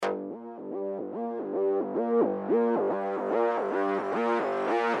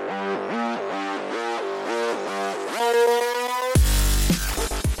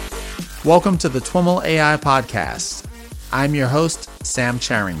Welcome to the TWIML AI Podcast. I'm your host, Sam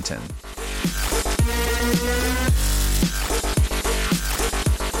Charrington.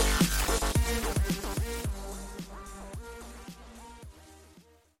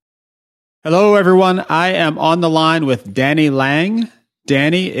 Hello, everyone. I am on the line with Danny Lang.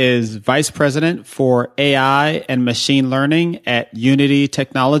 Danny is Vice President for AI and Machine Learning at Unity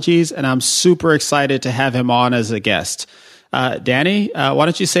Technologies, and I'm super excited to have him on as a guest. Danny, why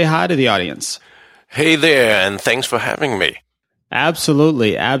don't you say hi to the audience? Hey there, and thanks for having me.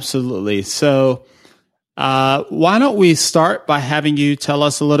 Absolutely, absolutely. So why don't we start by having you tell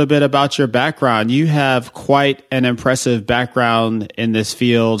us a little bit about your background? You have quite an impressive background in this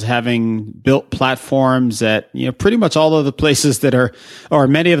field, having built platforms at pretty much all of the places that are, or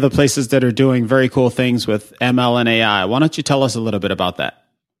many of the places that are doing very cool things with ML and AI. Why don't you tell us a little bit about that?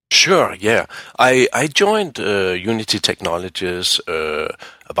 Sure, yeah. I joined Unity Technologies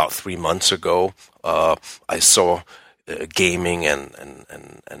about 3 months ago. I saw gaming and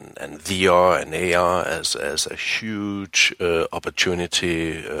VR and AR as a huge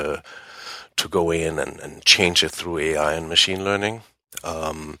opportunity to go in and change it through AI and machine learning.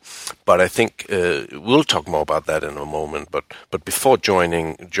 But I think we'll talk more about that in a moment. But before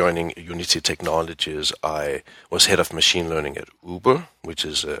joining Unity Technologies, I was head of machine learning at Uber, which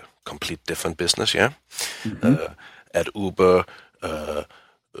is a complete different business. Yeah, at Uber,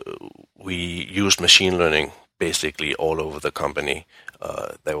 we used machine learning basically all over the company.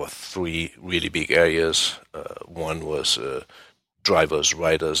 There were 3 really big areas. One was drivers,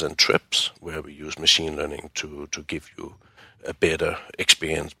 riders, and trips, where we use machine learning to give you a better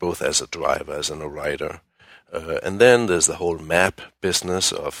experience, both as a driver, as a rider. And then there's the whole map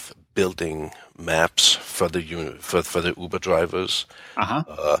business of building maps for the Uber drivers.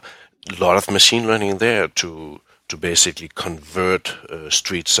 A lot of machine learning there to basically convert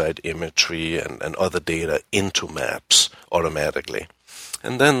street side imagery and other data into maps automatically.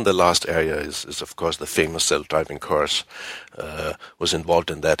 And then the last area is of course the famous self-driving cars. Was involved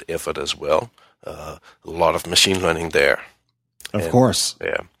in that effort as well. A lot of machine learning there. Of course.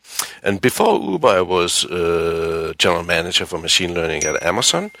 Yeah. And before Uber, I was general manager for machine learning at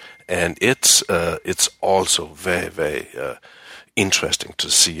Amazon, and it's also very, very interesting to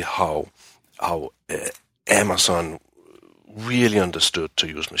see how Amazon really understood to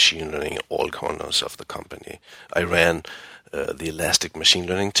use machine learning in all corners of the company. I ran the Elastic Machine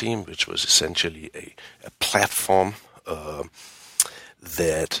Learning team, which was essentially a platform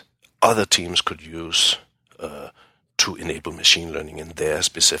that other teams could use to enable machine learning in their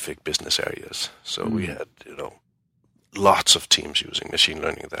specific business areas. So we had, lots of teams using machine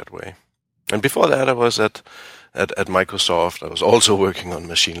learning that way. And before that, I was at Microsoft. I was also working on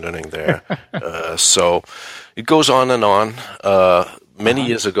machine learning there. So it goes on and on. Many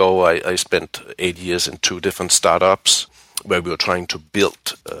years ago, I spent 8 years in 2 different startups where we were trying to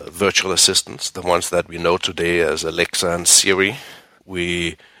build virtual assistants, the ones that we know today as Alexa and Siri.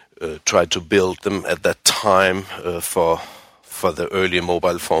 We tried to build them at that time for the early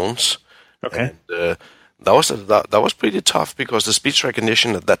mobile phones. Okay. And, that was pretty tough because the speech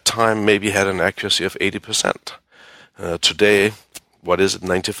recognition at that time maybe had an accuracy of 80%. Today, what is it,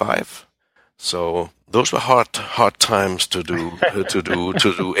 95? So those were hard times to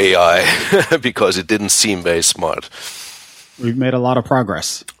do AI because it didn't seem very smart. We've made a lot of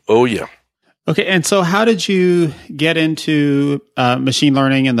progress. Oh yeah. Okay, and so how did you get into machine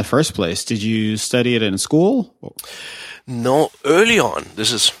learning in the first place? Did you study it in school? No, early on.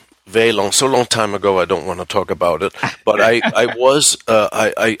 This is very long, so long time ago. I don't want to talk about it. But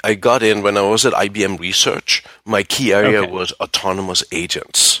I got in when I was at IBM Research. My key area was autonomous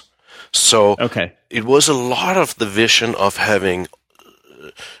agents. So it was a lot of the vision of having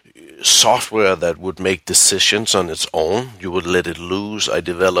software that would make decisions on its own. You would let it loose. I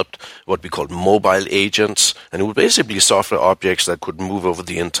developed what we called mobile agents, and it was basically software objects that could move over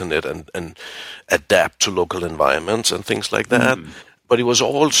the internet and adapt to local environments and things like that. But it was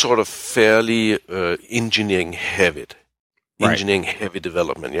all sort of fairly engineering heavy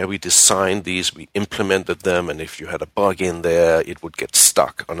development. Yeah, we designed these, we implemented them, and if you had a bug in there, it would get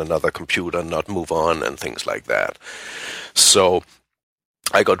stuck on another computer and not move on and things like that. So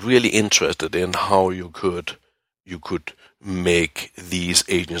I got really interested in how you could make these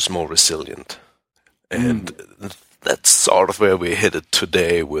agents more resilient. And that's sort of where we're headed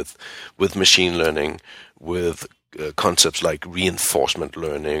today with machine learning, with concepts like reinforcement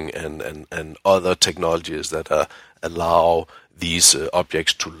learning and other technologies that allow these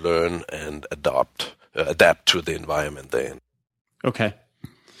objects to learn and adapt to the environment they're in. Okay.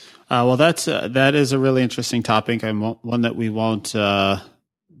 Well, that is a really interesting topic, and one that we won't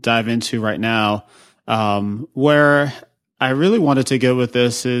dive into right now. Where I really wanted to go with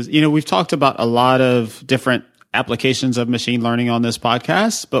this is, we've talked about a lot of different applications of machine learning on this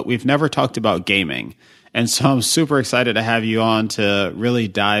podcast, but we've never talked about gaming. And so I'm super excited to have you on to really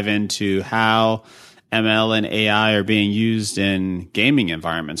dive into how ML and AI are being used in gaming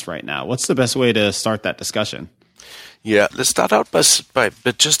environments right now. What's the best way to start that discussion? Yeah, let's start out by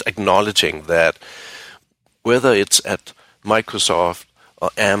just acknowledging that whether it's at Microsoft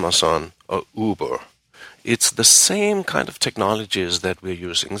or Amazon or Uber, it's the same kind of technologies that we're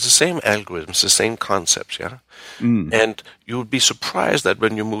using. It's the same algorithms, the same concepts, yeah? And you would be surprised that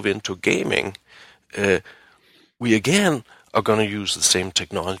when you move into gaming, we again are going to use the same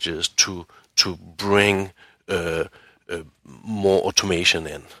technologies to bring more automation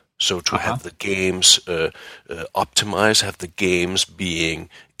in. So to have the games optimized, have the games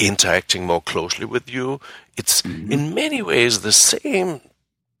interacting more closely with you. It's in many ways the same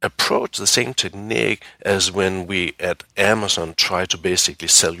approach, the same technique as when we at Amazon try to basically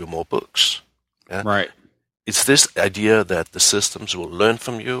sell you more books. Yeah? Right. It's this idea that the systems will learn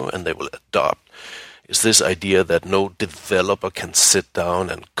from you and they will adopt. It's this idea that no developer can sit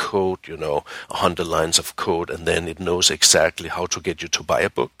down and code, 100 lines of code and then it knows exactly how to get you to buy a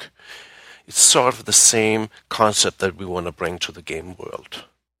book. It's sort of the same concept that we want to bring to the game world.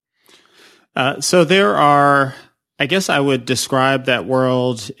 So there are, I guess I would describe that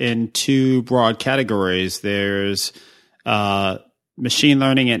world in two broad categories. There's machine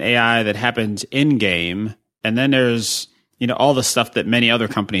learning and AI that happens in game, and then there's all the stuff that many other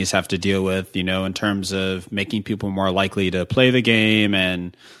companies have to deal with, in terms of making people more likely to play the game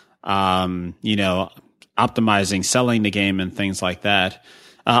and optimizing, selling the game, and things like that.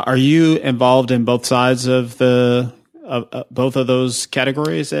 Are you involved in both sides of both of those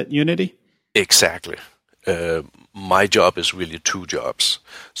categories at Unity? Exactly. My job is really two jobs.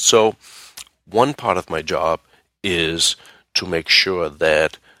 So one part of my job is to make sure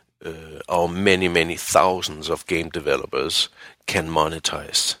that our many, many thousands of game developers can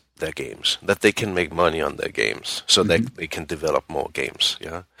monetize their games, that they can make money on their games so that they can develop more games.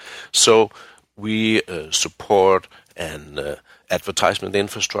 Yeah. So we support an advertisement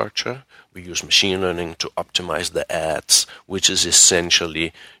infrastructure. We use machine learning to optimize the ads, which is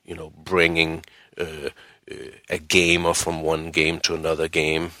essentially, bringing a gamer from one game to another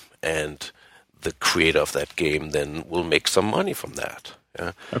game, and the creator of that game then will make some money from that.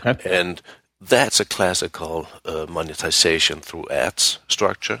 Yeah? Okay. And that's a classical monetization through ads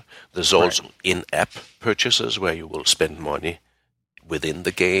structure. There's also in-app purchases where you will spend money within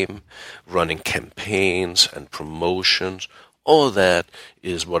the game, running campaigns and promotions. All that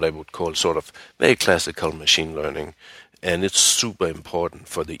is what I would call sort of very classical machine learning. And it's super important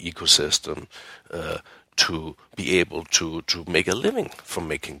for the ecosystem to be able to make a living from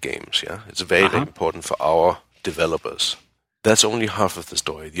making games. Yeah, it's very important for our developers. That's only half of the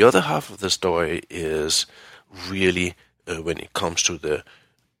story. The other half of the story is really when it comes to the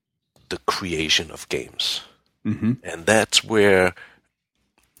creation of games. And that's where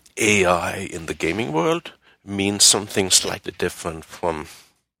AI in the gaming world means something slightly different from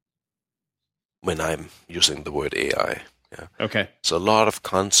when I'm using the word AI. Yeah. Okay. So a lot of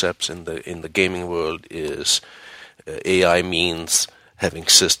concepts in the gaming world is AI means having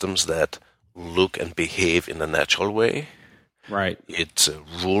systems that look and behave in a natural way. Right. It's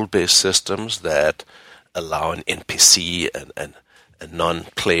rule-based systems that allow an NPC and a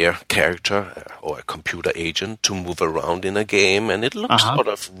non-player character or a computer agent to move around in a game, and it looks sort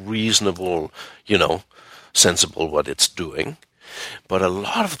of reasonable, sensible what it's doing. But a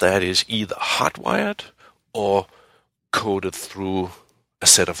lot of that is either hardwired or coded through a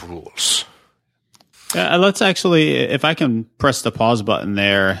set of rules. Let's actually, if I can press the pause button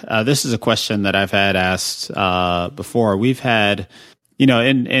there, this is a question that I've had asked before. We've had,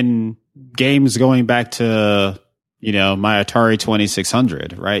 in games going back to, my Atari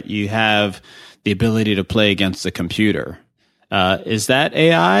 2600, right? You have the ability to play against the computer. Is that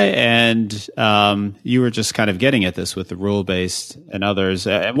AI? And you were just kind of getting at this with the rule-based and others.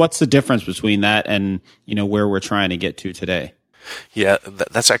 What's the difference between that and, where we're trying to get to today? Yeah,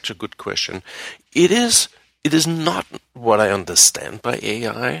 that's actually a good question. It is not what I understand by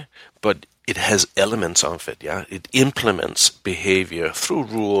AI, but it has elements of it. Yeah, it implements behavior through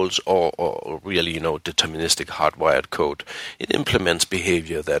rules or really, deterministic hardwired code. It implements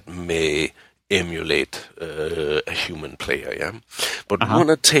behavior that may emulate a human player. Yeah, but we want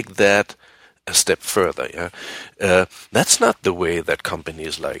to take that a step further. Yeah, that's not the way that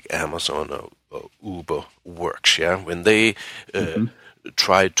companies like Amazon or Uber works. Yeah, when they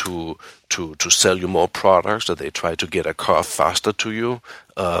try to sell you more products, or they try to get a car faster to you.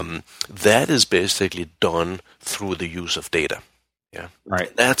 That is basically done through the use of data. Yeah,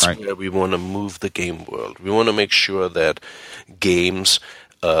 Right. That's right. where we want to move the game world. We want to make sure that games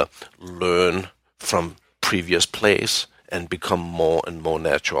learn from previous plays and become more and more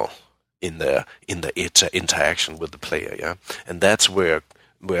natural in the interaction with the player. Yeah, and that's where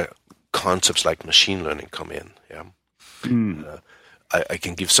concepts like machine learning come in. Yeah, I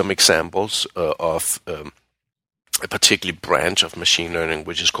can give some examples of a particular branch of machine learning,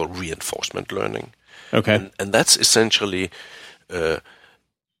 which is called reinforcement learning. Okay. And that's essentially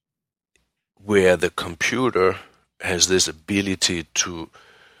where the computer has this ability to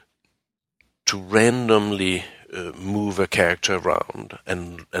randomly move a character around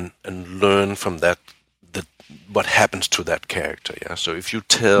and learn from that what happens to that character. Yeah. So if you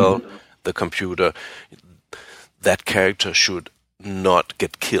tell the computer that character should not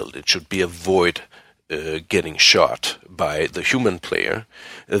get killed, it should be avoid getting shot by the human player,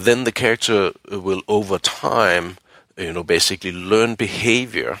 then the character will over time, basically learn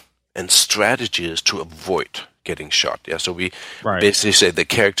behavior and strategies to avoid getting shot. Yeah, so we basically say the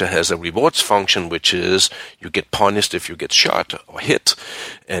character has a rewards function, which is you get punished if you get shot or hit,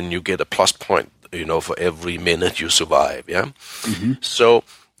 and you get a plus point, for every minute you survive. Yeah, so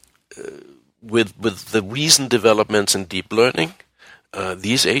with the recent developments in deep learning,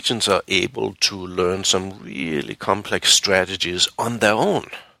 these agents are able to learn some really complex strategies on their own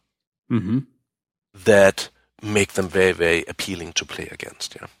that make them very, very appealing to play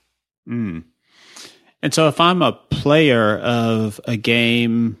against. Yeah. And so if I'm a player of a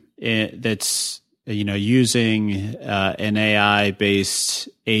game that's using an AI-based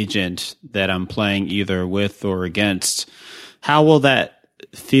agent that I'm playing either with or against, how will that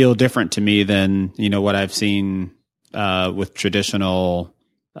feel different to me than what I've seen with traditional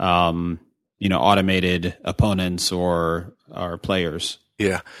automated opponents or players?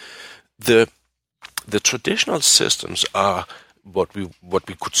 Yeah, the traditional systems are what we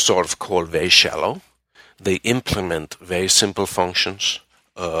could sort of call very shallow. They implement very simple functions,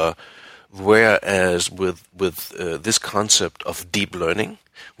 whereas with this concept of deep learning,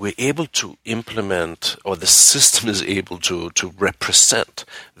 we're able to implement, or the system is able to represent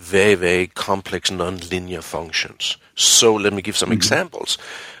very, very complex nonlinear functions. So let me give some examples.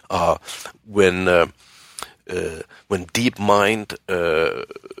 When DeepMind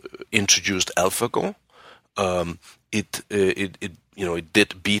introduced AlphaGo, it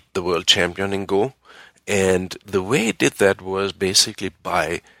did beat the world champion in Go, and the way it did that was basically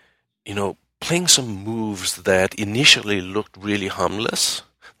by playing some moves that initially looked really harmless,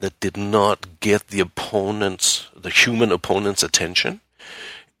 that did not get the human opponent's attention,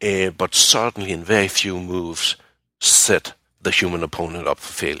 but certainly in very few moves set the human opponent up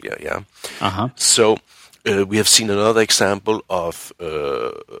for failure. Yeah. So we have seen another example of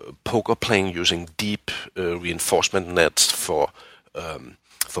poker playing using deep reinforcement nets for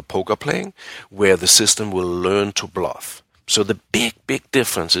poker playing, where the system will learn to bluff. So the big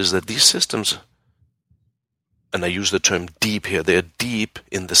difference is that these systems, and I use the term deep here, they're deep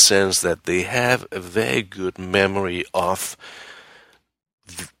in the sense that they have a very good memory of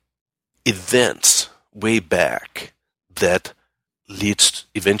events way back that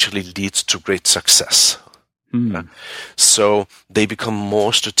eventually leads to great success. So they become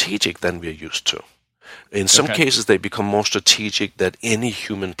more strategic than we're used to. In some cases, they become more strategic than any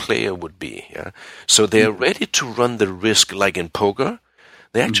human player would be. Yeah? So they're ready to run the risk, like in poker.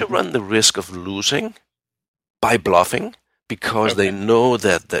 They actually run the risk of losing by bluffing because they know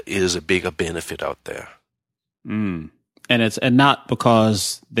that there is a bigger benefit out there. And not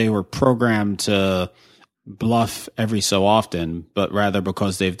because they were programmed to bluff every so often, but rather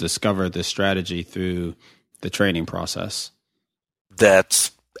because they've discovered this strategy through the training process.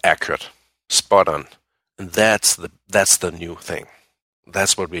 That's accurate, spot on, and that's the new thing.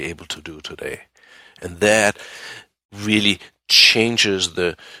 That's what we're able to do today, and that really changes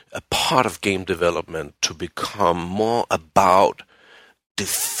a part of game development to become more about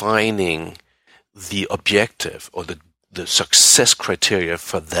defining the objective or the success criteria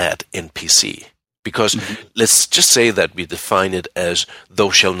for that NPC. Because let's just say that we define it as thou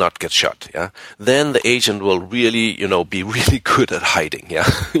shall not get shot. Yeah, then the agent will really, be really good at hiding. Yeah,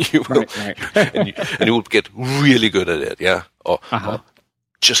 and you will get really good at it. Yeah, or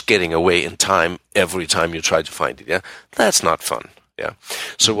just getting away in time every time you try to find it. Yeah, that's not fun. Yeah,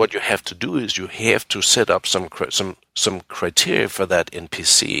 so what you have to do is you have to set up some criteria for that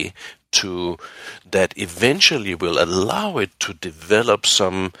NPC that eventually will allow it to develop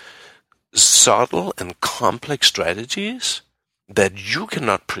some subtle and complex strategies that you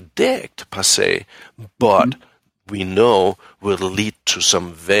cannot predict per se, but we know will lead to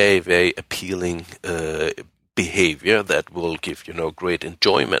some very, very appealing behavior that will give, great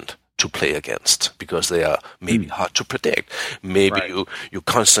enjoyment to play against, because they are maybe hard to predict. Maybe you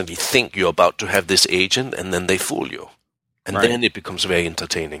constantly think you're about to have this agent, and then they fool you. And then it becomes very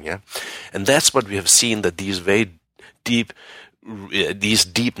entertaining, yeah? And that's what we have seen, that these very deep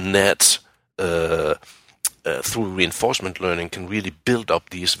nets through reinforcement learning can really build up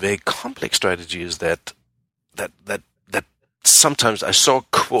these very complex strategies that sometimes I saw a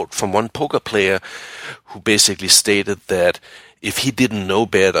quote from one poker player who basically stated that if he didn't know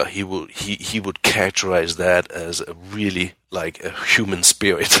better, he would characterize that as a really like a human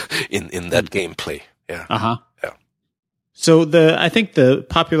spirit in that gameplay. Yeah. Uh-huh. Yeah. So I think the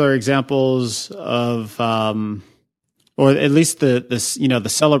popular examples of or at least the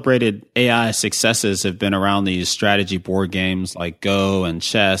celebrated AI successes have been around these strategy board games like Go and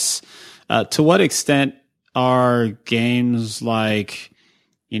chess. To what extent are games like,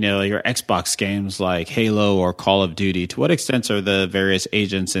 your Xbox games like Halo or Call of Duty, to what extent are the various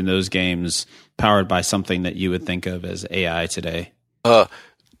agents in those games powered by something that you would think of as AI today?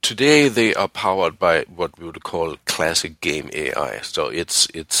 Today they are powered by what we would call classic game AI. So it's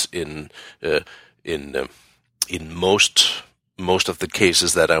in most of the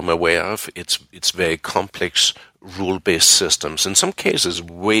cases that I'm aware of, it's very complex rule-based systems. In some cases,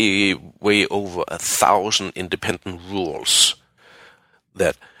 way over 1,000 independent rules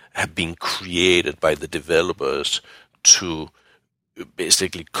that have been created by the developers to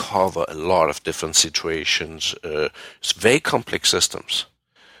basically cover a lot of different situations. It's very complex systems.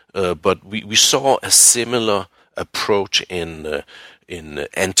 But we saw a similar approach in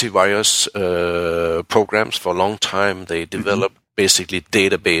antivirus programs for a long time. They developed basically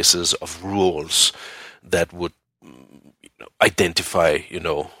databases of rules that would identify,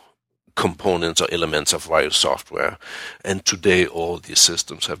 components or elements of virus software. And today all these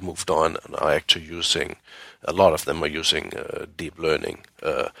systems have moved on and are actually a lot of them are using deep learning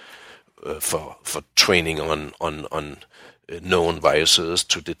for training on known viruses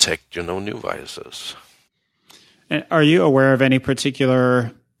to detect, new viruses. And are you aware of any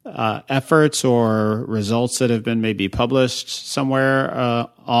particular efforts or results that have been maybe published somewhere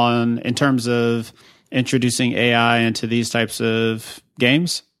in terms of introducing AI into these types of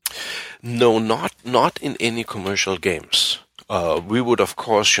games? No, not in any commercial games. We would, of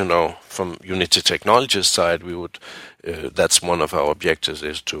course, from Unity Technologies side, we would. That's one of our objectives,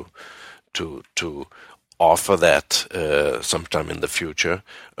 is to offer that sometime in the future.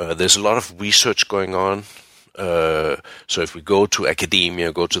 There's a lot of research going on. So if we go to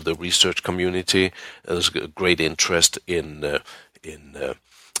academia, go to the research community, there's a great interest in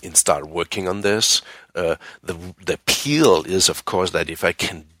start working on this. The appeal is, of course, that if I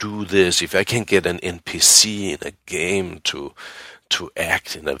can do this, if I can get an NPC in a game to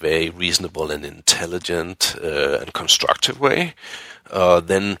act in a very reasonable and intelligent and constructive way,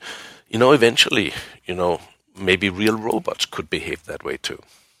 then eventually, maybe real robots could behave that way too.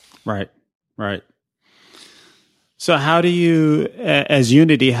 Right. So how do you, as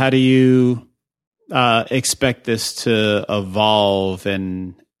Unity, expect this to evolve?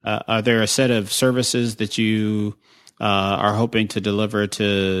 And are there a set of services that you are hoping to deliver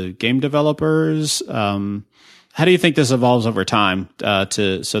to game developers? How do you think this evolves over time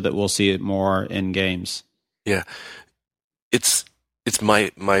so that we'll see it more in games? Yeah, it's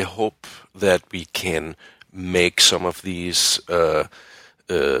my hope that we can make some of these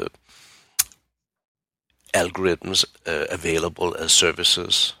algorithms available as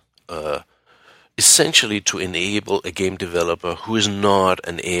services, essentially to enable a game developer who is not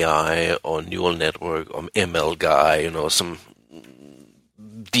an AI or neural network or ML guy, some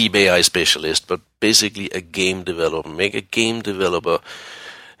deep AI specialist, but basically a game developer. Make a game developer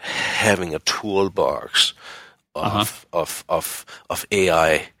having a toolbox of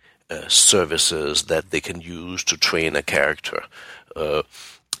AI services that they can use to train a character,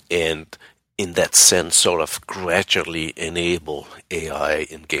 and in that sense, sort of gradually enable AI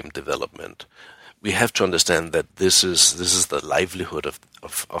in game development. We have to understand that this is the livelihood of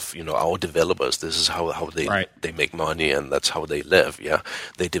our developers. This is how they make money, and that's how they live. Yeah,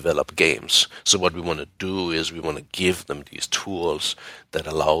 they develop games. So what we want to do is we want to give them these tools that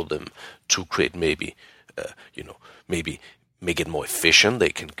allow them to create maybe make it more efficient. They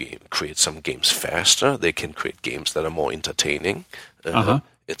can create some games faster. They can create games that are more entertaining,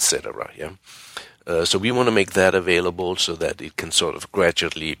 etc. Yeah. So we want to make that available so that it can sort of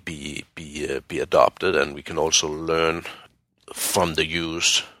gradually be adopted, and we can also learn from the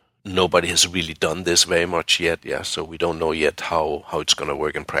use nobody has really done this very much yet. Yeah, so we don't know yet how it's going to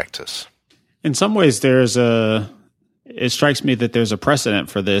work in practice. In some ways, it strikes me that there's a precedent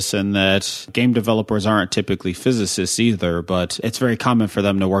for this, and that game developers aren't typically physicists either, but it's very common for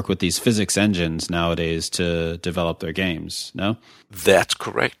them to work with these physics engines nowadays to develop their games. No? That's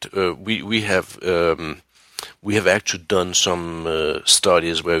correct. We have actually done some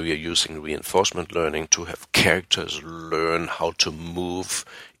studies where we are using reinforcement learning to have characters learn how to move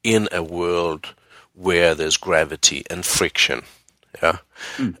in a world where there's gravity and friction. Yeah,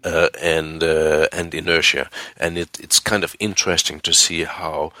 and inertia, and it's kind of interesting to see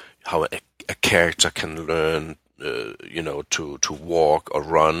how a character can learn, to walk or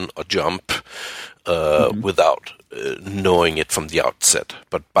run or jump without knowing it from the outset,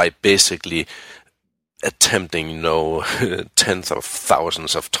 but by basically attempting, tens of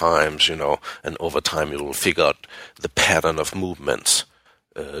thousands of times, and over time you will figure out the pattern of movements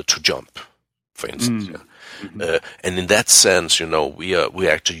to jump, for instance. Yeah. And in that sense, we're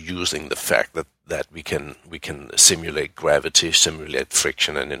actually using the fact that we can simulate gravity, simulate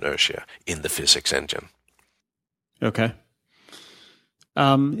friction and inertia in the physics engine. Okay.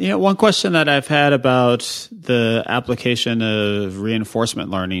 One question that I've had about the application of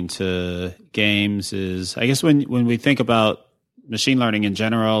reinforcement learning to games is, I guess when we think about machine learning in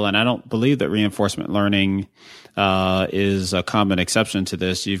general, and I don't believe that reinforcement learning is a common exception to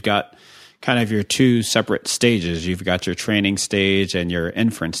this, you've got kind of your two separate stages. You've got your training stage and your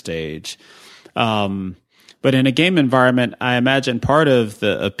inference stage. But in a game environment, I imagine part of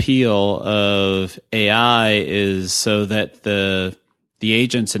the appeal of AI is so that the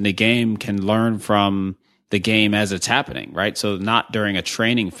agents in the game can learn from the game as it's happening, right? So not during a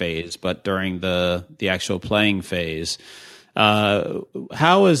training phase, but during the actual playing phase. How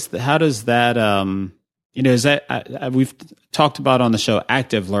does that is that we've talked about on the show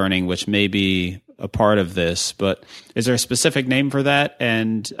active learning, which may be a part of this, but is there a specific name for that,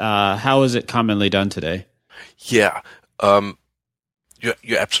 and how is it commonly done today? Yeah,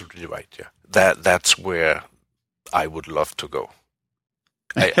 you're absolutely right. Yeah, that's where I would love to go.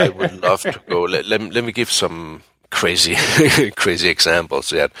 I would love to go. Let me give some crazy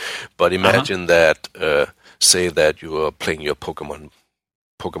examples yet. But imagine that, say that you are playing your Pokemon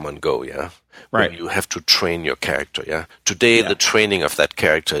Go, yeah? Right. Where you have to train your character, yeah? Today, the training of that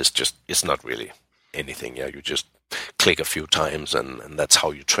character is not really anything, yeah? You just click a few times and that's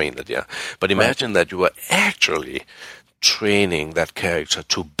how you train it, yeah? But imagine that you are actually training that character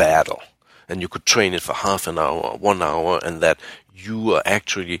to battle. And you could train it for half an hour, 1 hour, and that you are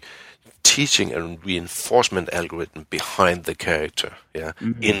actually teaching a reinforcement algorithm behind the character, yeah,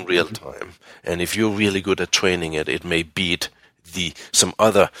 in real time. And if you're really good at training it, it may beat some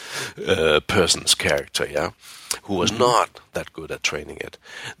other person's character, yeah, who was not that good at training it.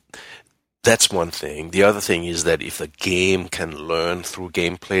 That's one thing. The other thing is that if the game can learn through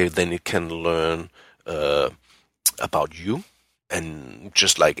gameplay, then it can learn about you. And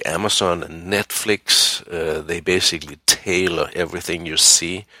just like Amazon and Netflix, they basically tailor everything you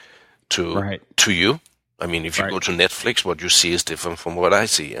see to you. I mean, if you go to Netflix, what you see is different from what I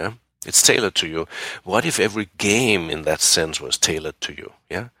see, yeah? It's tailored to you. What if every game in that sense was tailored to you,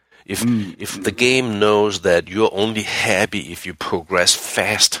 yeah? If the game knows that you're only happy if you progress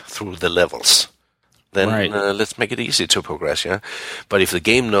fast through the levels, then let's make it easy to progress, yeah? But if the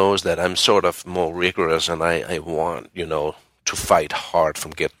game knows that I'm sort of more rigorous and I want, to fight hard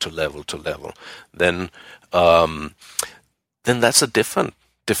from get to level, then that's a different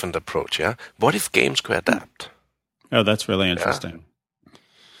approach, yeah? What if games could adapt? Oh, that's really interesting.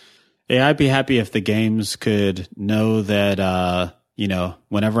 Yeah, I'd be happy if the games could know that,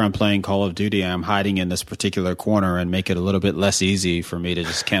 whenever I'm playing Call of Duty, I'm hiding in this particular corner and make it a little bit less easy for me to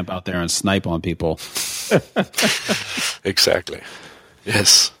just camp out there and snipe on people. Exactly.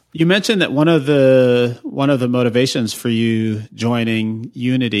 Yes. You mentioned that one of the motivations for you joining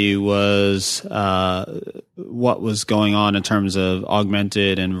Unity was what was going on in terms of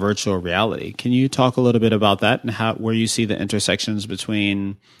augmented and virtual reality. Can you talk a little bit about that and where you see the intersections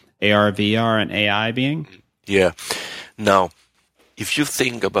between AR, VR, and AI being? Yeah. Now, if you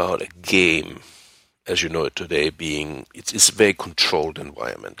think about a game, as you know it today, being it's a very controlled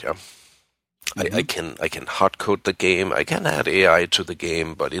environment, yeah. I can hard code the game. I can add AI to the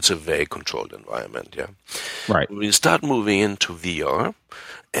game, but it's a very controlled environment. Yeah, right. When we start moving into VR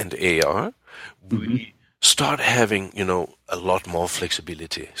and AR, we start having a lot more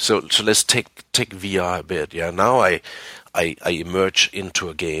flexibility. So let's take VR a bit. Yeah, now I emerge into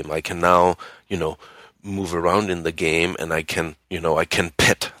a game. I can now move around in the game, and I can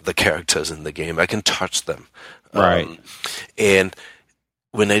pet the characters in the game. I can touch them. Right, and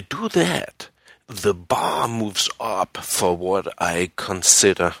when I do that, the bar moves up for what I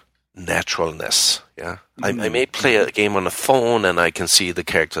consider naturalness. Yeah, I may play a game on a phone and I can see the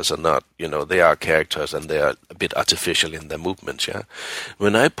characters are not, they are characters and they are a bit artificial in their movements. Yeah,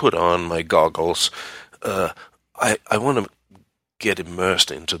 when I put on my goggles, I want to get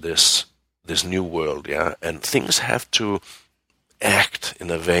immersed into this new world. Yeah, and things have to act in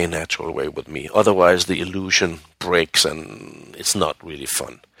a very natural way with me. Otherwise, the illusion breaks and it's not really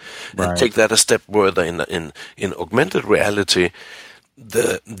fun. Right. And take that a step further in augmented reality.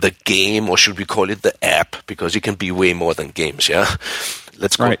 The game, or should we call it the app, because it can be way more than games, yeah?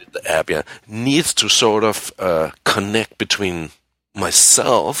 Let's call it the app, yeah? Needs to sort of connect between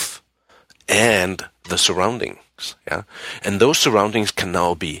myself and the surroundings, yeah? And those surroundings can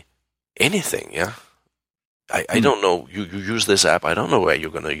now be anything, yeah? I don't know, you use this app, I don't know where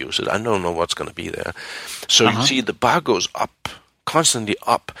you're going to use it, I don't know what's going to be there. So you see the bar goes up, constantly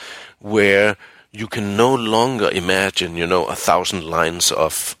up, where you can no longer imagine, 1,000 lines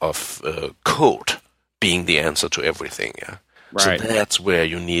of code being the answer to everything, yeah? Right. So that's where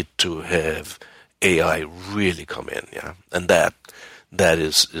you need to have AI really come in, yeah? And that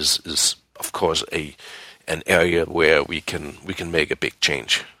is of course an area where we can make a big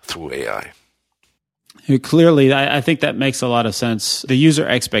change through AI. Clearly, I think that makes a lot of sense. The user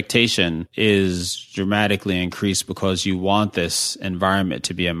expectation is dramatically increased because you want this environment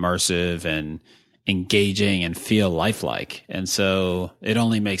to be immersive and engaging and feel lifelike. And so it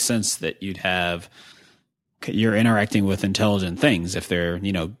only makes sense that you're interacting with intelligent things if they're,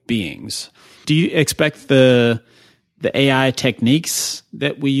 beings. Do you expect the AI techniques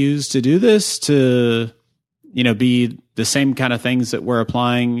that we use to do this to, be the same kind of things that we're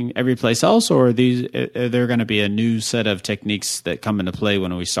applying every place else, or are there going to be a new set of techniques that come into play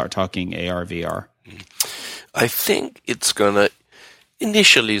when we start talking AR, VR? I think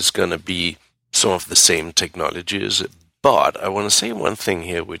initially it's going to be some of the same technologies, but I want to say one thing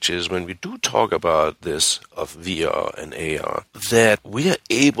here, which is when we do talk about this of VR and AR, that we are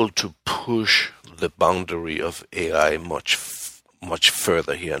able to push the boundary of AI much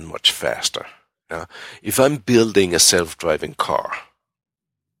further here and much faster. If I'm building a self-driving car,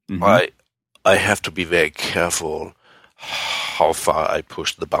 I have to be very careful how far I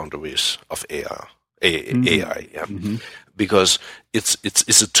push the boundaries of AI. Yeah, because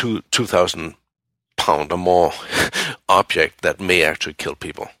it's a 2,000 pound or more object that may actually kill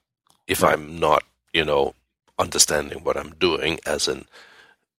people if I'm not, understanding what I'm doing as a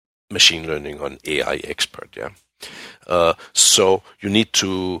machine learning or AI expert. Yeah, so you need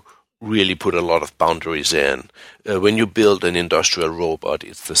to really put a lot of boundaries in. When you build an industrial robot,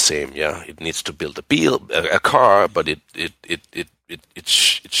 it's the same. Yeah, it needs to build a car, but it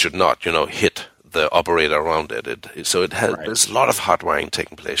should not, hit the operator around it. So there's a lot of hardwiring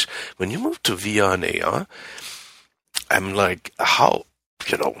taking place. When you move to VR and AR, I'm like, how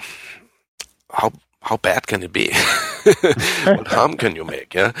bad can it be? What harm can you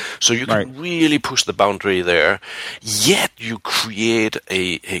make? Yeah, so you can really push the boundary there. Yet you create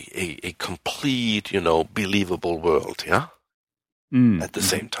a complete, believable world. Yeah, at the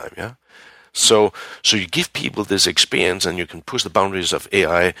same time. Yeah, so you give people this experience, and you can push the boundaries of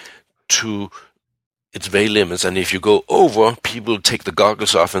AI to its very limits. And if you go over, people take the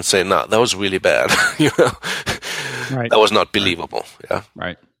goggles off and say, "Nah, that was really bad." That was not believable. Yeah,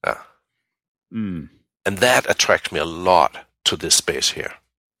 yeah. And that attracts me a lot to this space here.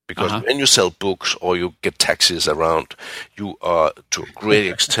 Because when you sell books or you get taxis around, you are, to a great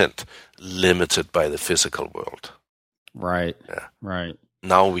extent, limited by the physical world. Right. Yeah. Right.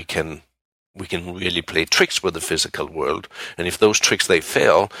 Now we can really play tricks with the physical world. And if those tricks, they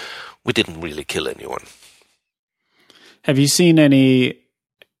fail, we didn't really kill anyone. Have you seen any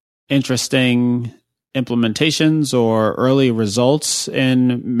interesting implementations or early results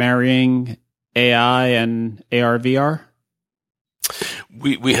in marrying AI and AR, VR?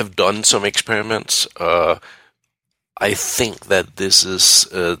 We have done some experiments. I think that this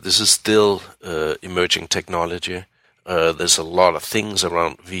is still emerging technology. There's a lot of things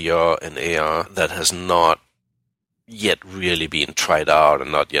around VR and AR that has not yet really been tried out and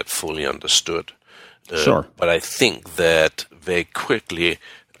not yet fully understood. Sure. But I think that very quickly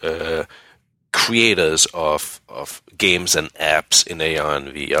creators of games and apps in AR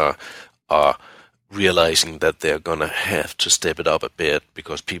and VR are realizing that they're going to have to step it up a bit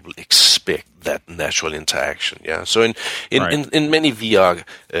because people expect that natural interaction. Yeah. So in many VR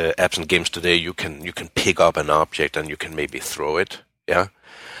apps and games today, you can pick up an object and you can maybe throw it. Yeah.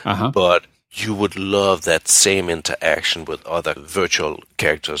 But you would love that same interaction with other virtual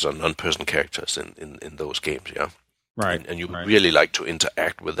characters or non-person characters in those games. Yeah. Right. And you really like to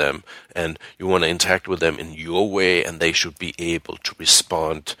interact with them, and you want to interact with them in your way, and they should be able to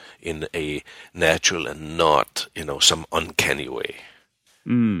respond in a natural and not, some uncanny way.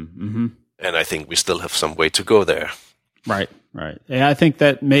 Mm-hmm. And I think we still have some way to go there. Right. Yeah, I think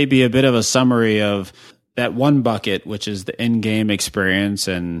that may be a bit of a summary of that one bucket, which is the in-game experience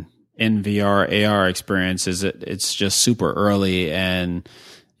and in VR, AR experience. It's just super early, and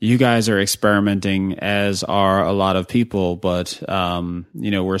you guys are experimenting, as are a lot of people, but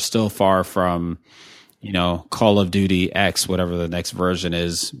we're still far from Call of Duty X, whatever the next version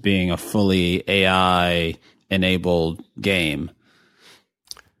is, being a fully AI enabled game.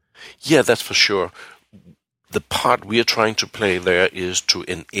 Yeah, that's for sure. The part we are trying to play there is to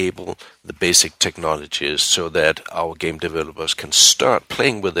enable the basic technologies so that our game developers can start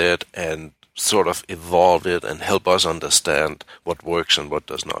playing with it and sort of evolve it and help us understand what works and what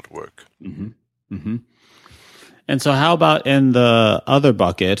does not work. Mm-hmm. Mm-hmm. And so how about in the other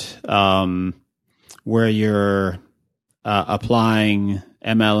bucket, where you're applying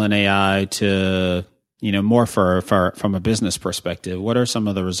ML and AI to, more from a business perspective? What are some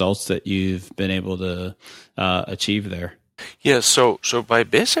of the results that you've been able to achieve there? Yeah, so by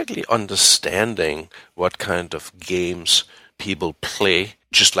basically understanding what kind of games people play,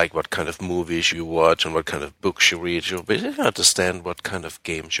 just like what kind of movies you watch and what kind of books you read, you basically understand what kind of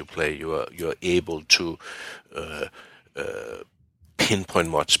games you play. You're able to pinpoint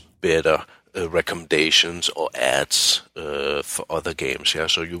much better recommendations or ads for other games. Yeah,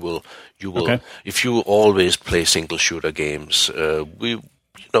 so you will okay. If you always play single shooter games,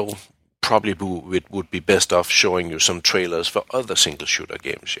 probably it would be best off showing you some trailers for other single shooter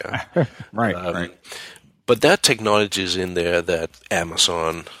games. Yeah, right. But there are technologies in there that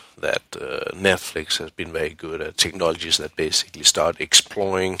Amazon, that Netflix has been very good at, technologies that basically start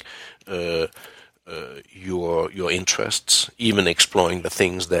exploring your interests, even exploring the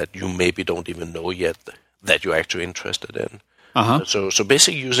things that you maybe don't even know yet that you're actually interested in. Uh-huh. So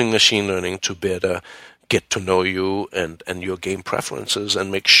basically using machine learning to better get to know you and your game preferences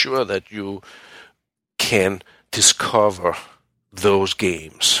and make sure that you can discover those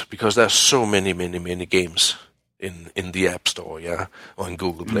games, because there's so many games in the App Store, or in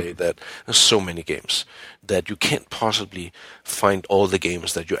Google Play, that there's so many games that you can't possibly find all the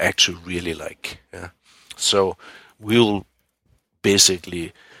games that you actually really like. Yeah, so we'll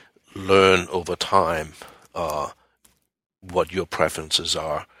basically learn over time what your preferences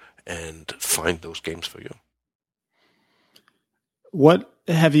are and find those games for you. What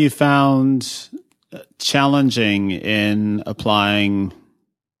have you found challenging in applying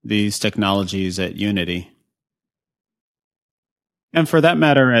these technologies at Unity? And for that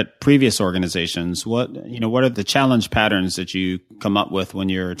matter, at previous organizations, what are the challenge patterns that you come up with when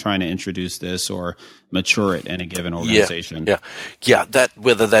you're trying to introduce this or mature it in a given organization? Yeah. That,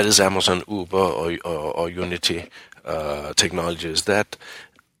 whether that is Amazon, Uber, or Unity technologies, that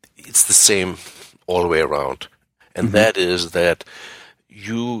it's the same all the way around, and that is that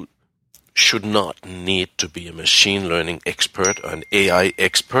you should not need to be a machine learning expert or an AI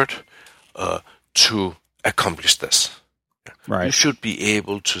expert to accomplish this. Right. You should be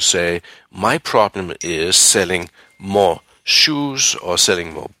able to say, my problem is selling more shoes or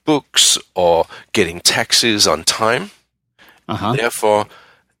selling more books or getting taxis on time. Uh-huh. Therefore,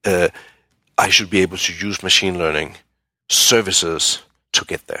 I should be able to use machine learning services to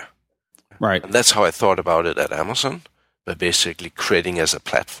get there. Right. And that's how I thought about it at Amazon, by basically creating as a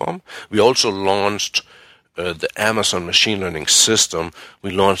platform. We also launched the Amazon machine learning system. We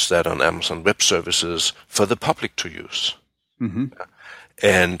launched that on Amazon Web Services for the public to use. Mm-hmm.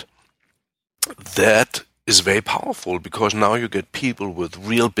 And that is very powerful, because now you get people with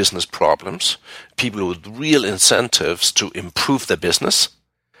real business problems, people with real incentives to improve their business,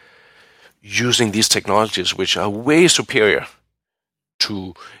 using these technologies, which are way superior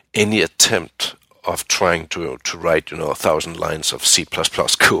to any attempt of trying to write 1,000 lines of C++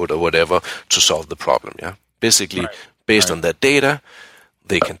 code or whatever to solve the problem. Yeah, basically based on that data,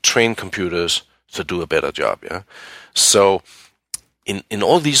 they can train computers to do a better job. Yeah, so in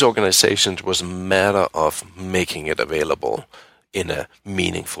all these organizations, it was a matter of making it available in a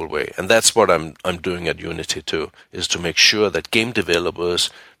meaningful way, and that's what I'm doing at Unity too, is to make sure that game developers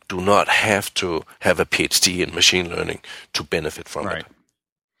do not have to have a PhD in machine learning to benefit from it.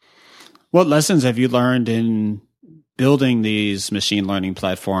 What lessons have you learned in building these machine learning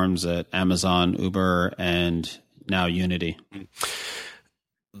platforms at Amazon, Uber, and now Unity?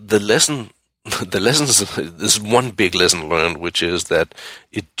 There's one big lesson learned, which is that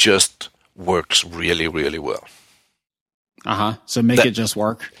it just works really, really well. So make it just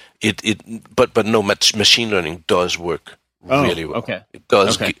work. But no, machine learning does work really well. Okay. It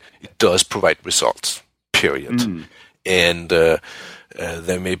does provide results. Period. And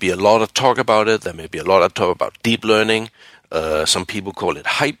there may be a lot of talk about it. There may be a lot of talk about deep learning. Some people call it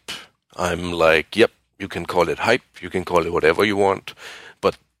hype. I'm like, yep, you can call it hype. You can call it whatever you want.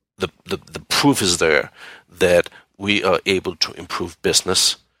 But the proof is there that we are able to improve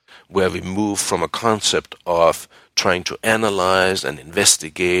business, where we move from a concept of trying to analyze and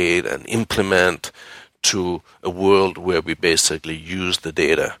investigate and implement to a world where we basically use the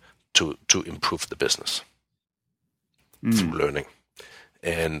data to improve the business through learning.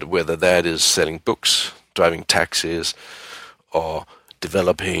 And whether that is selling books, driving taxis, or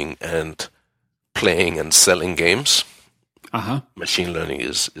developing and playing and selling games, machine learning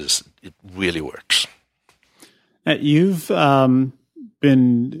it really works. You've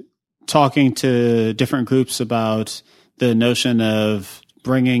been talking to different groups about the notion of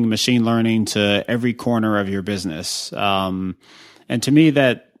bringing machine learning to every corner of your business. And to me,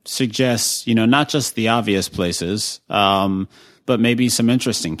 that suggests, not just the obvious places, but maybe some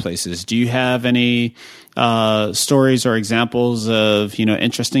interesting places. Do you have any stories or examples of,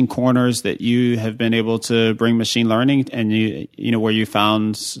 interesting corners that you have been able to bring machine learning and where you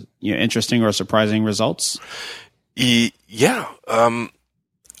found, interesting or surprising results? Yeah.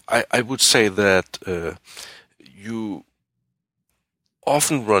 I would say that you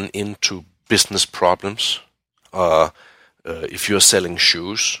often run into business problems. If you're selling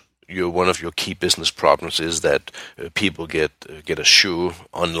shoes, one of your key business problems is that people get a shoe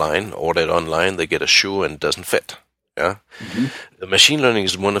online, order it online, they get a shoe and it doesn't fit. Yeah, The machine learning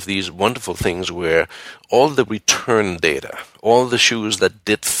is one of these wonderful things where all the return data, all the shoes that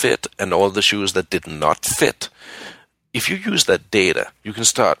did fit and all the shoes that did not fit, if you use that data, you can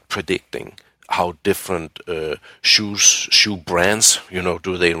start predicting how different shoe brands,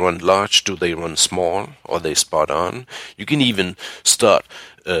 do they run large, do they run small, are they spot on? You can even start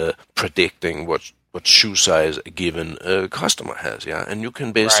predicting what shoe size a given customer has, and you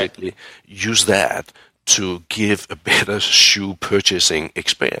can basically use that to give a better shoe purchasing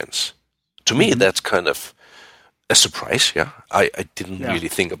experience. To me, that's kind of a surprise, I didn't really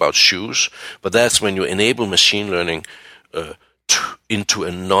think about shoes, but that's when you enable machine learning into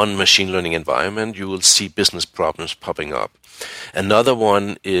a non-machine learning environment, you will see business problems popping up. Another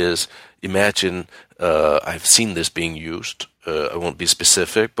one is, imagine, I've seen this being used, I won't be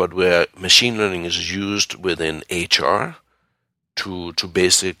specific, but where machine learning is used within HR to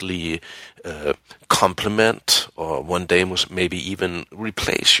basically complement or one day maybe even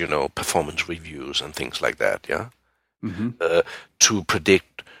replace, performance reviews and things like that, to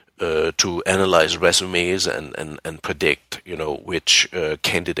predict, to analyze resumes and predict, which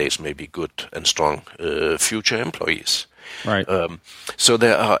candidates may be good and strong future employees. Right. So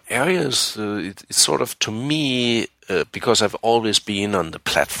there are areas. It's sort of, to me, because I've always been on the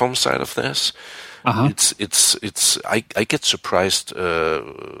platform side of this. It's. I get surprised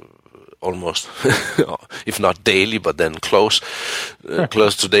almost, if not daily, but then close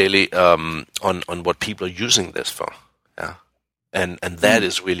to daily on what people are using this for. Yeah. And that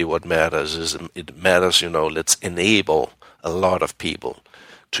is really what matters. It matters, let's enable a lot of people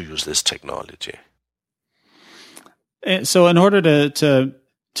to use this technology. So in order to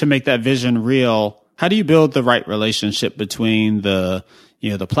make that vision real, how do you build the right relationship between the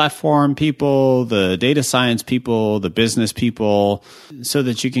platform people, the data science people, the business people, so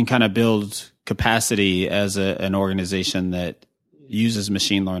that you can kind of build capacity as an organization that uses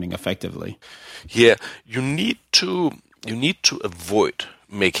machine learning effectively? Yeah, you need to avoid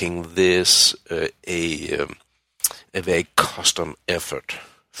making this a very custom effort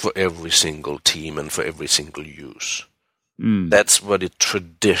for every single team and for every single use. That's what it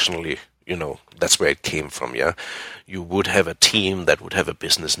traditionally, that's where it came from, You would have a team that would have a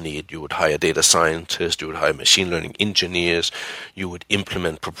business need. You would hire data scientists, you would hire machine learning engineers, you would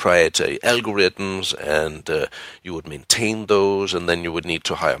implement proprietary algorithms, and you would maintain those, and then you would need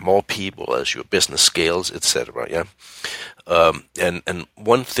to hire more people as your business scales, etc. And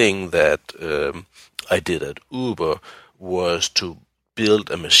one thing that I did at Uber was to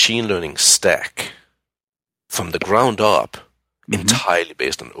build a machine learning stack from the ground up, entirely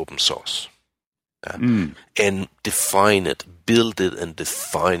based on open source. And build it and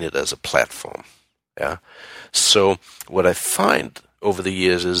define it as a platform. So what I find over the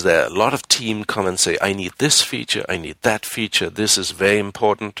years is that a lot of teams come and say, I need this feature, I need that feature, this is very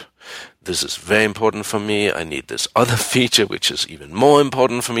important. This is very important for me. I need this other feature, which is even more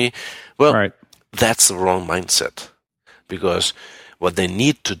important for me. Well, That's the wrong mindset, because what they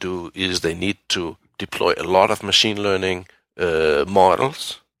need to do is they need to deploy a lot of machine learning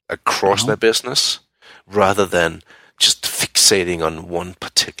models across their business rather than just fixating on one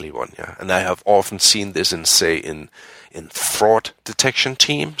particular one. Yeah, and I have often seen this in fraud detection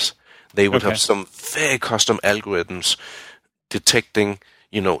teams. They would have some very custom algorithms detecting,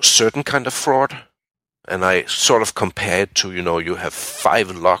 certain kind of fraud. And I sort of compare it to, you have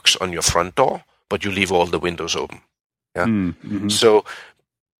 5 locks on your front door, but you leave all the windows open. Yeah. Mm-hmm. So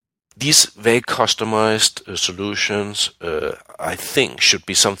these very customized solutions, I think, should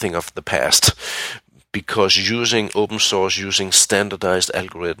be something of the past, because using open source, using standardized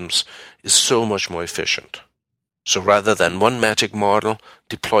algorithms is so much more efficient. So rather than one magic model,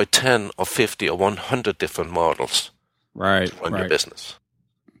 deploy 10 or 50 or 100 different models to run your business.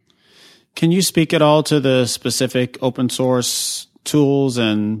 Can you speak at all to the specific open source tools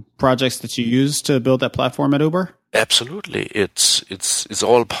and projects that you use to build that platform at Uber? Absolutely. It's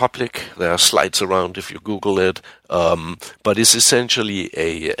all public. There are slides around if you Google it. But it's essentially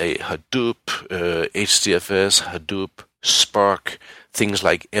a Hadoop, HDFS, Hadoop, Spark, things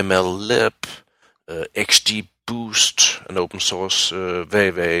like MLlib, XGBoost, an open source, very,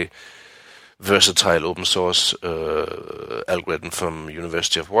 very versatile open source algorithm from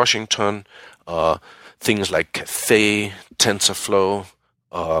University of Washington. Things like Caffe, TensorFlow,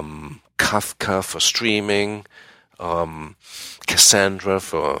 Kafka for streaming, Cassandra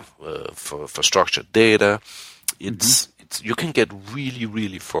for structured data. It's you can get really,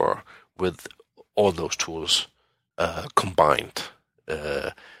 really far with all those tools combined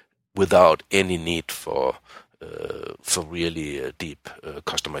without any need for really deep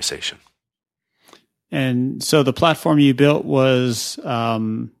customization. And so the platform you built was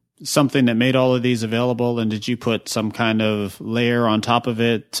something that made all of these available. And did you put some kind of layer on top of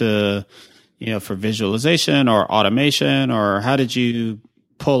it to, for visualization or automation, or how did you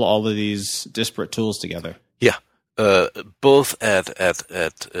pull all of these disparate tools together? Yeah, both at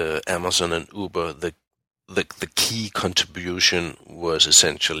Amazon and Uber, the key contribution was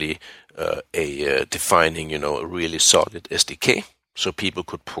essentially defining, a really solid SDK, so people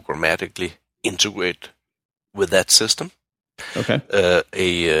could programmatically integrate with that system. Okay.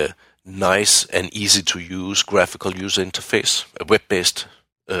 A nice and easy to use graphical user interface, a web-based,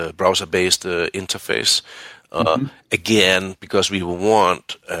 browser-based interface. Again, because we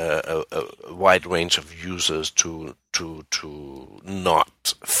want a wide range of users to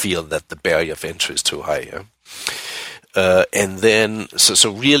not feel that the barrier of entry is too high. Yeah? And then,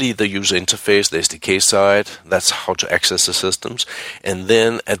 so really the user interface, the SDK side, that's how to access the systems. And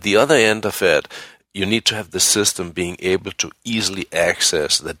then at the other end of it, you need to have the system being able to easily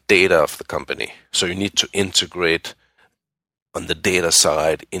access the data of the company. So you need to integrate on the data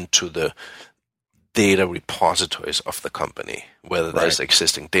side into the data repositories of the company, whether there's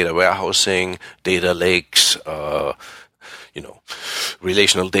existing data warehousing, data lakes,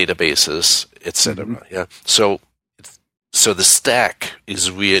 relational databases, etc. Yeah. So the stack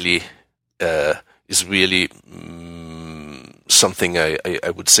is really something I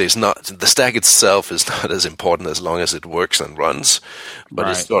would say is not, the stack itself is not as important as long as it works and runs, but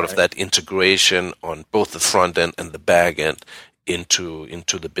it's sort of that integration on both the front end and the back end into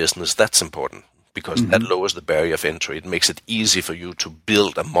the business. That's important, because that lowers the barrier of entry. It makes it easy for you to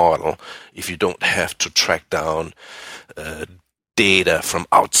build a model if you don't have to track down data from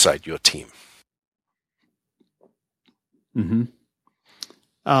outside your team.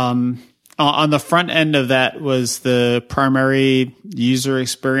 On the front end of that, was the primary user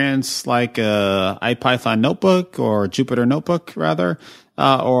experience like a IPython notebook or Jupyter notebook rather,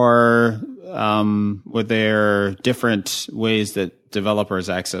 or were there different ways that developers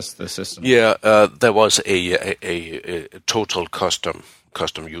access the system? Yeah, there was a total custom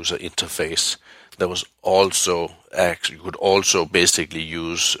user interface. There was also you could also basically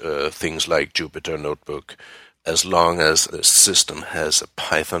use things like Jupyter Notebook, as long as the system has a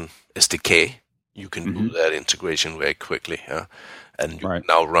Python SDK. You can do that integration very quickly, and you can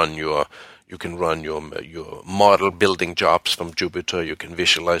now run your model building jobs from Jupyter. You can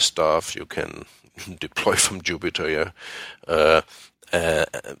visualize stuff. You can deploy from Jupyter.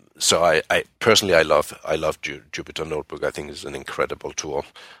 So I personally I love Jupyter Notebook. I think it's an incredible tool.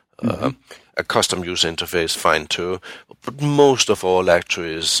 A custom user interface, fine too. But most of all,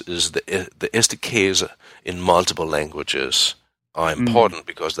 actually, is the SDKs in multiple languages are important,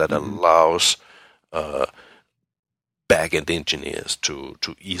 because that allows back-end engineers to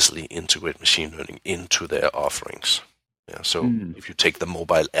easily integrate machine learning into their offerings. Yeah, so if you take the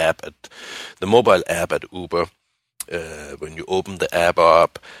mobile app at Uber, when you open the app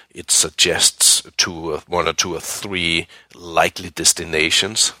up, it suggests one or two or three likely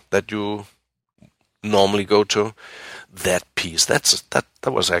destinations that you normally go to, that piece, that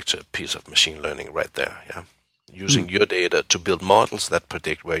was actually a piece of machine learning right there. Yeah, using your data to build models that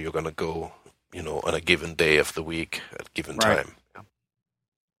predict where you're going to go, on a given day of the week at a given time. Yeah.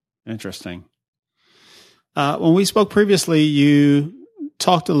 Interesting. When we spoke previously, you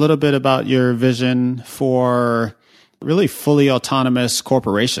talked a little bit about your vision for really fully autonomous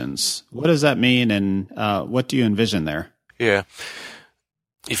corporations. What does that mean, and what do you envision there? Yeah.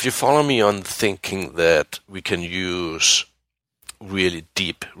 If you follow me on thinking that we can use really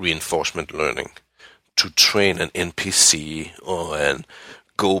deep reinforcement learning to train an NPC or an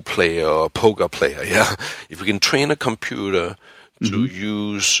Go player or poker player, yeah. If we can train a computer to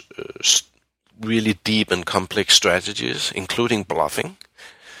use really deep and complex strategies, including bluffing,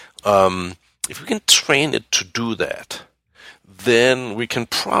 if we can train it to do that, then we can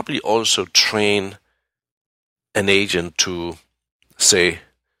probably also train an agent to, say,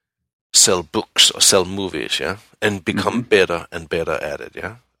 sell books or sell movies, yeah, and become better and better at it,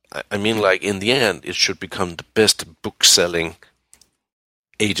 yeah. I mean, like, in the end, it should become the best book-selling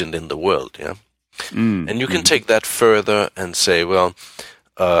agent in the world, yeah. And you can take that further and say, well,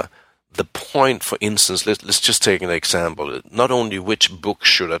 the point, for instance, let's just take an example. Not only which books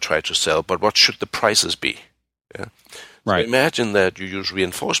should I try to sell, but what should the prices be? Yeah. Right. So imagine that you use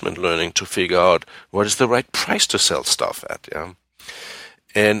reinforcement learning to figure out what is the right price to sell stuff at. Yeah.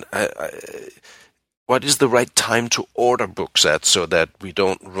 And what is the right time to order books at so that we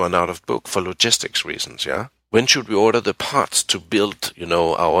don't run out of book for logistics reasons? Yeah. When should we order the parts to build,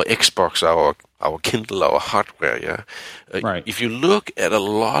 our Xbox, our Kindle, our hardware? Yeah. Right. If you look at a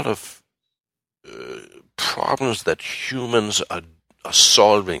lot of problems that humans are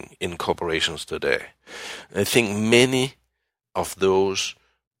solving in corporations today, I think many of those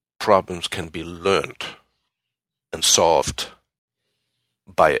problems can be learned and solved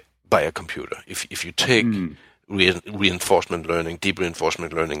by a computer. If you take reinforcement learning, deep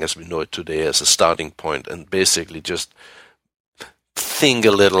reinforcement learning as we know it today, as a starting point, and basically just think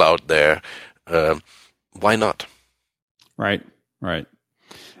a little out there, why not? Right.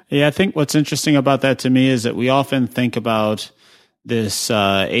 Yeah, I think what's interesting about that to me is that we often think about this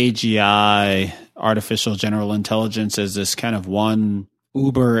AGI, artificial general intelligence, as this kind of one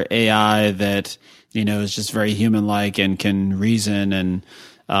uber AI that, is just very human-like and can reason and,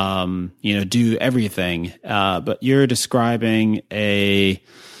 do everything. But you're describing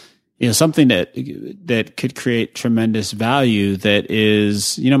something that could create tremendous value that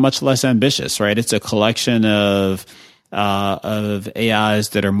is, much less ambitious, right? It's a collection of AIs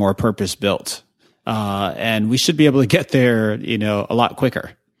that are more purpose built. And we should be able to get there, a lot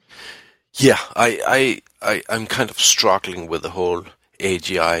quicker. Yeah, I'm kind of struggling with the whole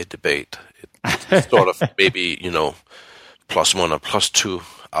AGI debate. It's sort of maybe, +1 or +2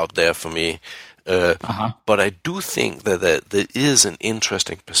 out there for me. But I do think that there is an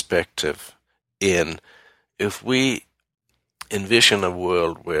interesting perspective in if we envision a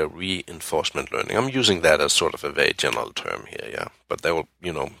world where reinforcement learning, I'm using that as sort of a very general term here, yeah, but there will,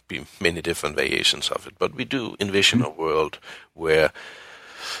 be many different variations of it. But we do envision a world where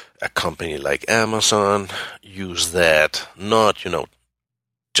a company like Amazon use that not,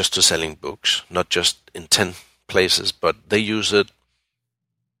 just to selling books, not just in 10 places, but they use it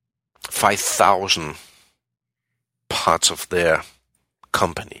 5,000 parts of their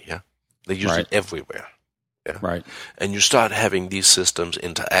company, yeah. They use it everywhere. Yeah. Right. And you start having these systems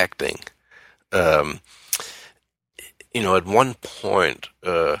interacting. At one point,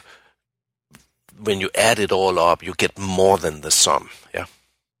 when you add it all up, you get more than the sum. Yeah.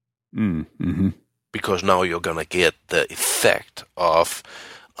 Because now you're going to get the effect of,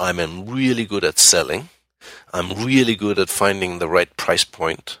 I'm really good at selling. I'm really good at finding the right price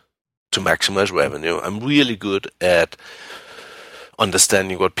point to maximize revenue. I'm really good at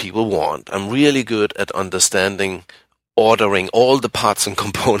understanding what people want. I'm really good at ordering all the parts and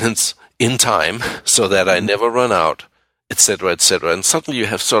components in time so that I never run out, etc., etc. And suddenly you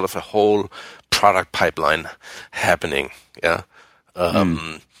have sort of a whole product pipeline happening, yeah,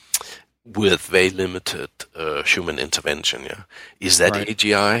 with very limited human intervention. Yeah, is that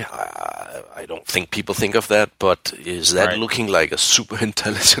AGI? I don't think people think of that, but is that looking like a super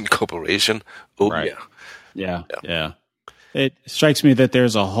intelligent corporation? Oh yeah. It strikes me that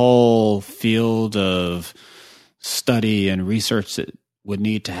there's a whole field of study and research that would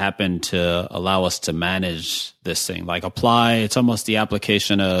need to happen to allow us to manage this thing. Like it's almost the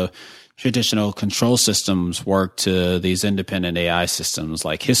application of traditional control systems work to these independent AI systems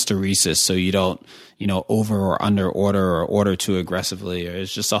like hysteresis, so you don't, over or under order or order too aggressively.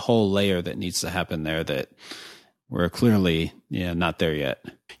 It's just a whole layer that needs to happen there that We're clearly not there yet.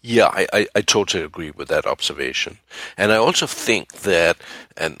 Yeah, I totally agree with that observation. And I also think that,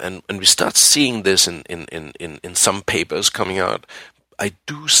 and we start seeing this in some papers coming out, I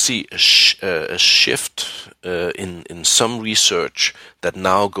do see a shift in some research that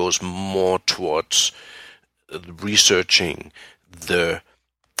now goes more towards researching the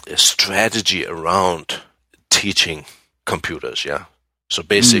strategy around teaching computers, yeah? So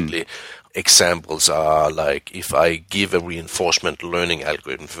basically, examples are like if I give a reinforcement learning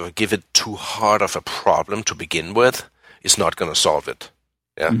algorithm, if I give it too hard of a problem to begin with, it's not going to solve it.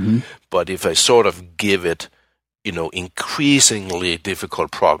 Yeah. Mm-hmm. But if I sort of give it, increasingly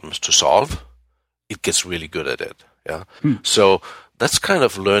difficult problems to solve, it gets really good at it. Yeah. So that's kind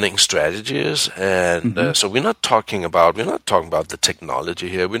of learning strategies, and so we're not talking about the technology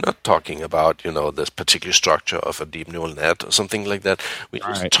here. We're not talking about this particular structure of a deep neural net or something like that. We're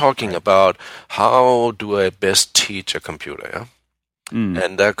just talking about how do I best teach a computer. Yeah.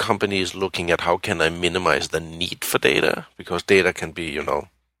 And that company is looking at how can I minimize the need for data, because data can be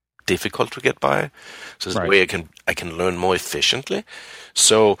difficult to get by. So there's a way I can learn more efficiently.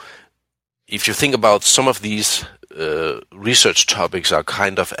 So if you think about some of these research topics are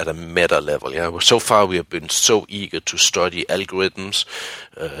kind of at a meta level. Yeah, so far we have been so eager to study algorithms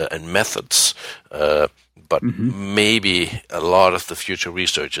and methods, but maybe a lot of the future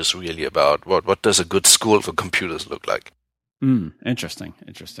research is really about what does a good school for computers look like. Interesting.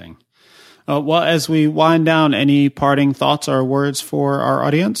 Well, as we wind down, any parting thoughts or words for our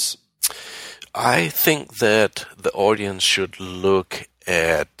audience? I think that the audience should look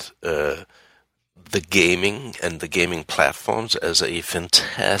at the gaming and the gaming platforms as a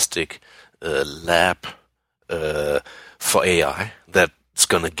fantastic lab for AI that's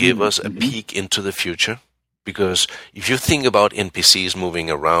going to give us a peek into the future. Because if you think about NPCs moving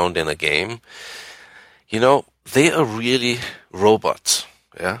around in a game, they are really robots,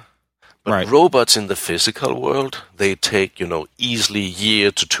 yeah? But robots in the physical world, they take, easily a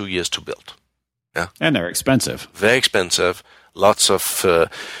year to 2 years to build. Yeah. And they're expensive. Very expensive. Lots of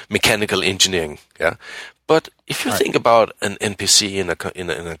mechanical engineering, yeah. But if you think about an NPC in a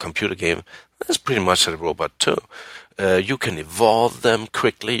computer game, that's pretty much a robot too. You can evolve them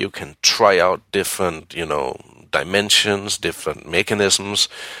quickly. You can try out different, dimensions, different mechanisms.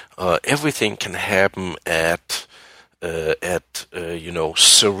 Everything can happen at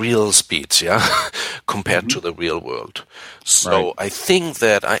surreal speeds, yeah, compared to the real world. So I think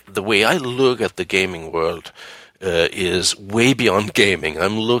that the way I look at the gaming world is way beyond gaming.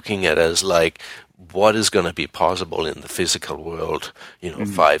 I'm looking at it as like what is going to be possible in the physical world,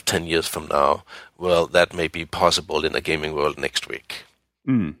 5-10 years from now. Well, that may be possible in the gaming world next week.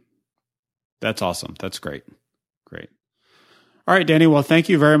 That's awesome. That's great. All right, Danny. Well, thank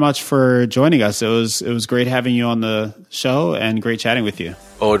you very much for joining us. It was great having you on the show and great chatting with you.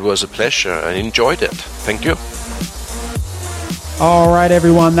 Oh, it was a pleasure. I enjoyed it. Thank you. All right,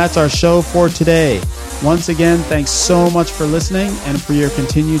 everyone. That's our show for today. Once again, thanks so much for listening and for your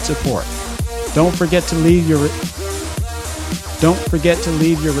continued support. Don't forget to leave your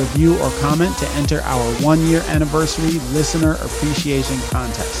review or comment to enter our 1-year anniversary listener appreciation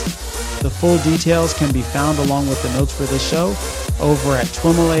contest. The full details can be found along with the notes for this show over at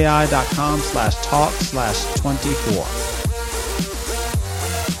twimlai.com/talk/24.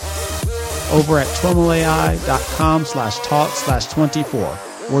 Over at twimlai.com/talk/24,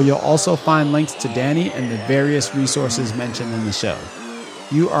 where you'll also find links to Danny and the various resources mentioned in the show.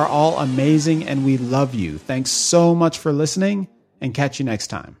 You are all amazing and we love you. Thanks so much for listening, and catch you next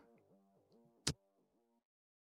time.